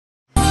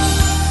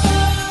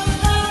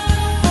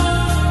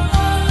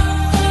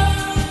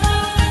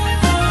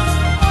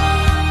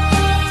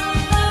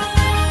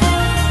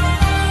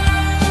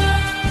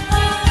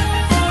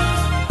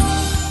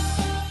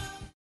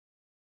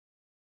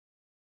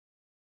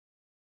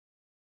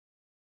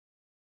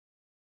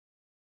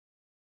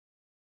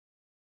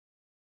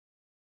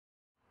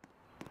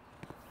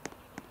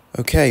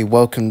Okay,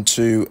 welcome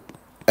to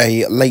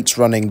a late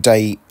running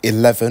day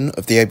 11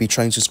 of the AB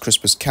Trains'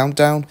 Christmas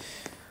Countdown.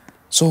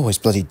 It's always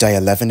bloody day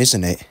 11,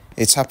 isn't it?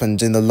 It's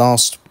happened in the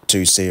last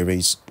two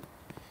series.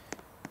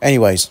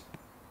 Anyways,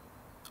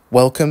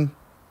 welcome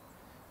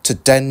to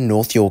Den,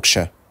 North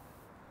Yorkshire.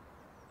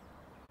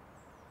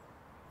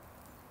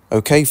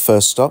 Okay,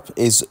 first up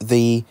is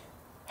the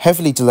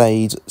heavily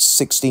delayed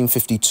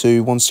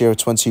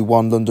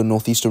 1652-1021 London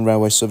North Eastern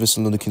Railway service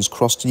from London King's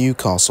Cross to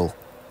Newcastle.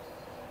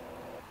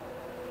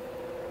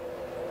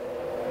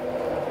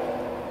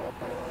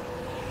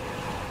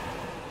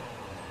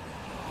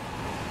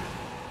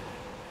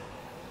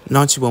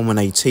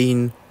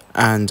 (91-118)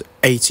 and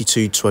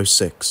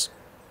 82-206.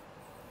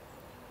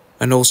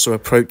 And also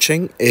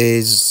approaching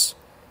is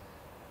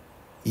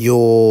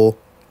your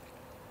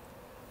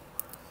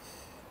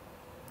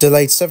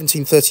delayed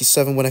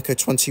 1737 1 Echo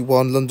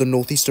 21 London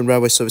North Eastern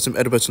Railway service from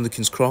Edinburgh to London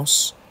King's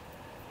Cross.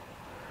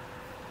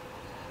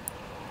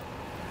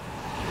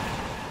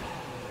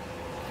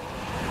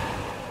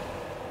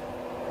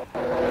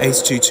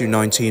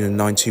 (82-219) and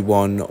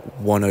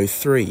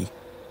 91-103.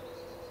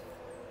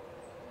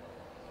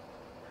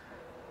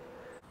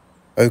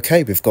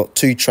 Okay, we've got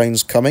two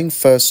trains coming.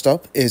 First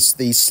up is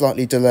the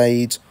slightly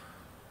delayed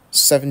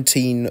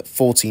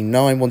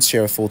 1749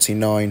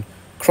 1049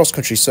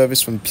 cross-country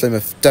service from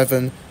Plymouth,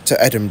 Devon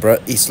to Edinburgh,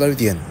 East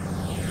Lothian.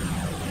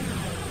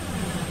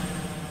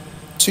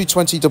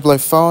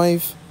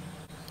 2:20:005,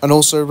 and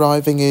also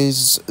arriving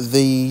is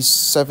the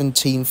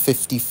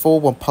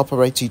 1754 1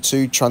 Papa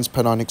 82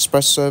 Transpennine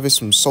Express service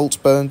from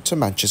Saltburn to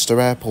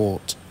Manchester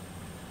Airport.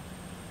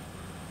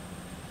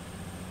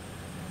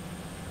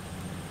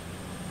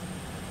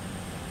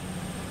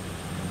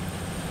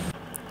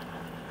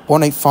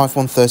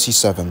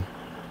 (185-137).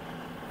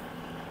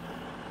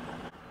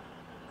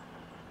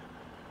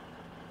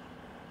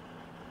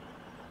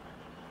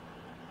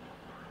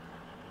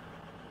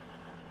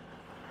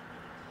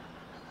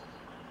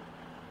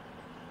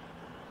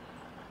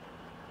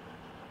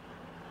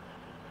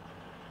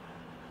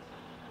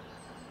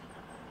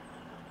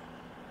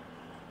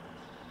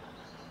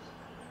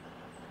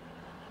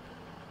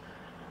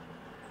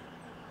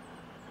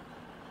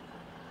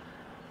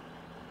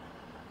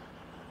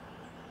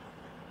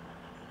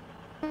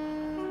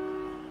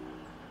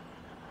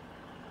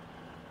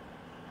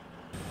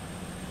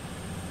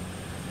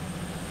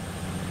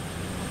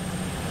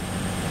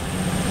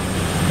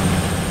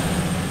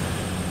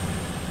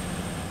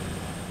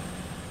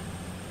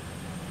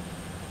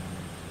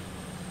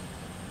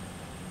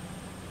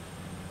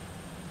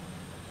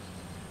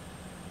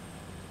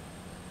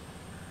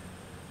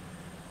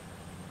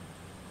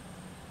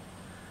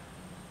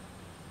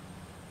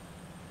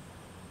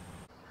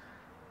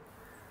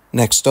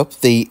 Next up,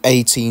 the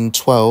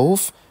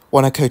 1812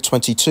 1 Echo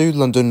 22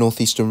 London North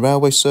Eastern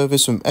Railway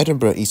service from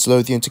Edinburgh East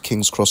Lothian to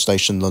King's Cross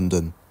Station,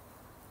 London.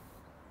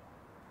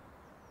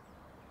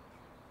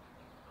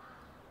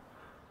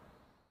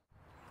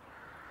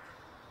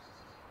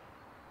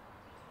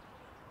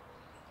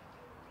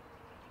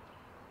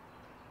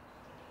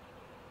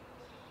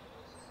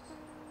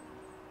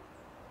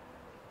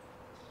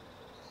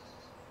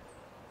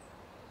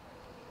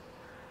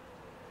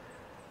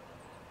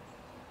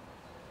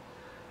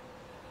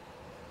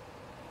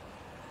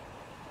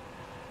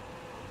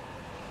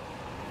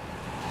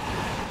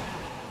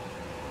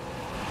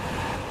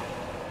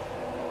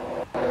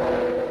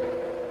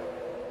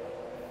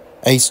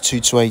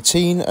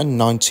 (82-18) and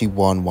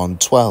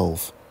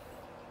 91-112.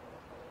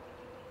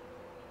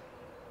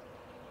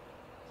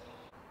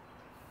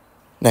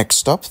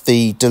 Next up,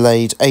 the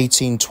delayed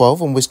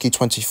 1812 on Whiskey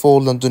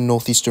 24 London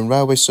North Eastern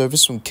Railway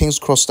service from King's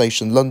Cross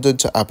Station, London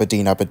to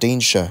Aberdeen,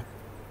 Aberdeenshire.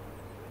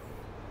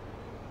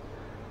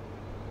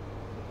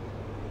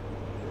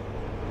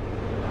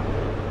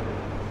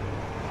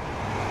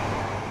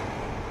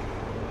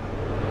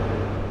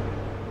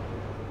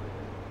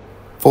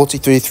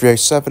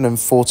 (43-307) and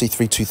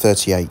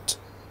 43-238.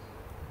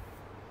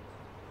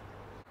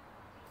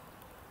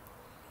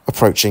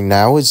 Approaching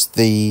now is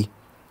the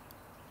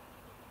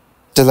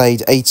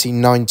delayed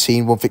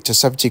 1819 1 Victor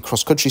 70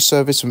 cross-country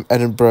service from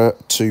Edinburgh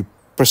to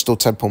Bristol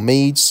Temple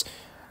Meads,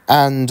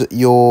 and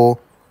your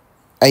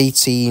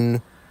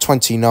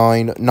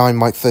 1829 9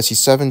 Mike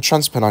 37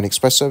 Transpennine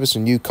Express service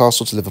from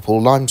Newcastle to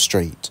Liverpool Lime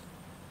Street.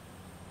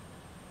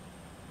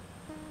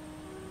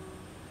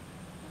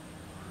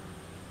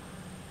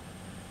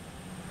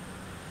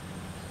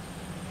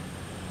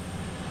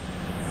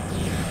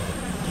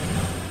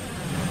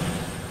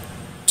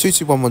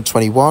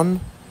 (221-121)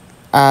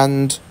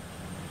 and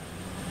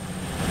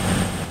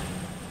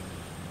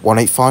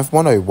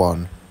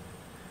 185-101.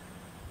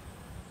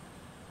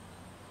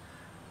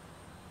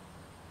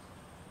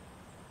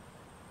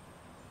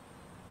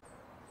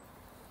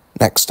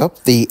 Next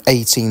up, the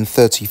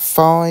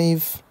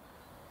 1835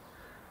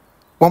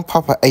 1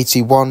 Papa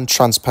 81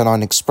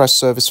 Transpennine Express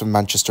service from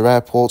Manchester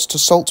Airport to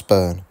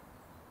Saltburn.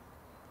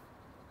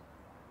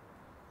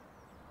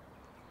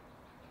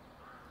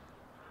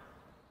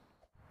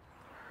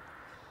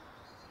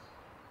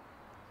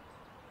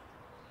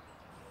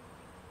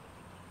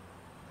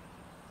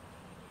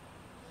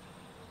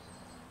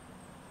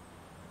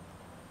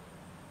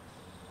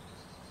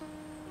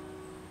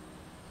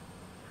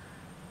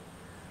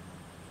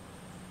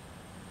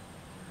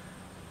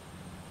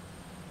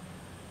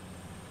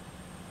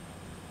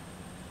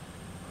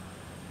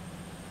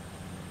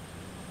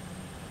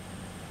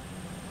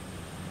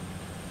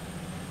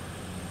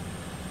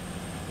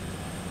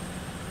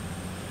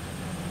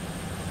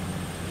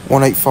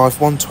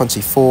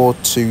 185124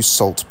 to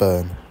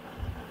Saltburn.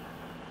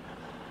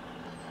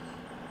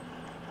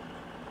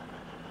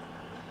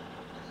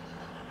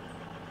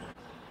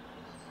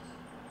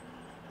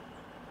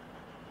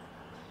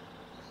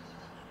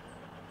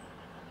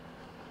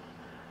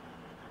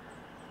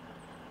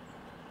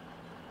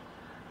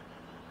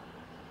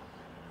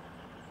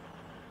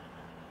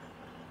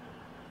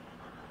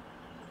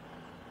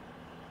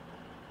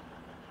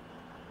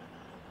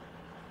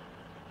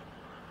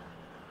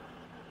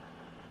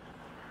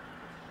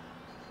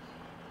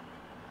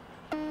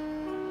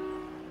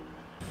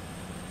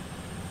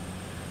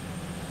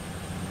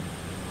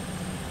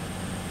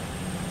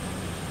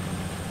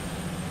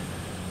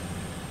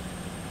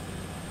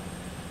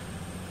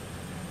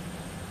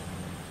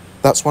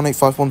 That's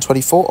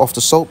 185124 off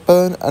to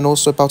Saltburn, and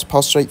also about to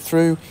pass straight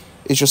through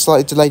is your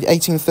slightly delayed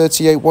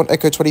 1838 1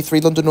 Echo 23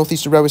 London North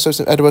Eastern Railway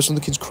Service Edinburgh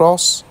London King's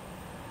Cross.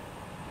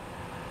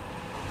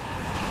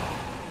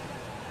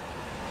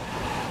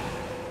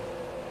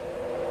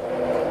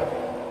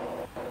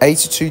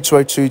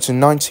 (82-202 to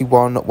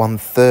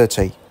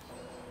 91-130).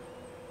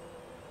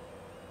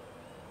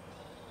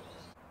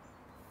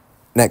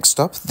 Next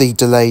up, the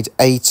delayed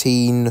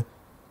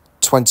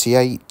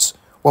 1828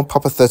 1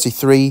 Papa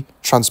 33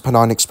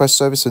 Transpennine Express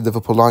service of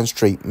Liverpool Line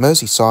Street,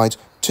 Merseyside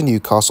to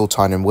Newcastle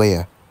Tyne and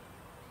Wear.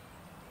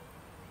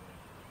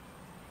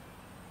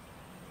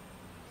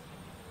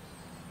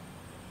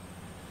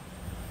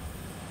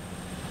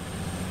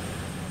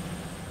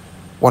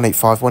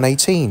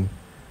 (185118).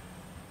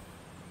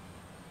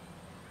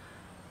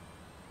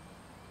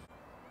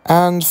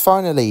 And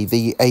finally,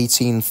 the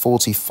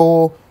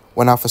 1844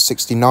 1 Alpha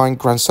 69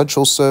 Grand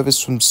Central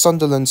service from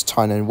Sunderland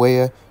Tyne and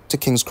Wear to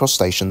King's Cross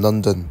Station,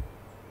 London.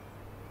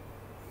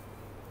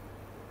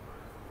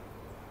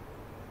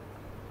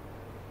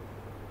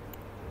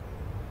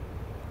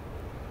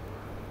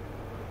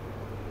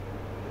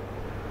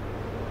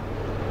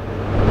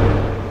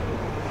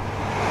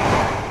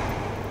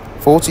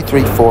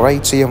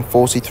 (43-480 and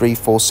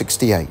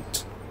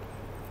 43-468).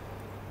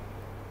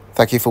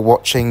 Thank you for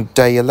watching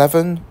day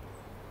 11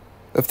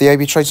 of the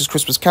AB Trains'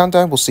 Christmas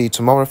Countdown. We'll see you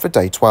tomorrow for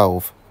day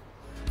 12.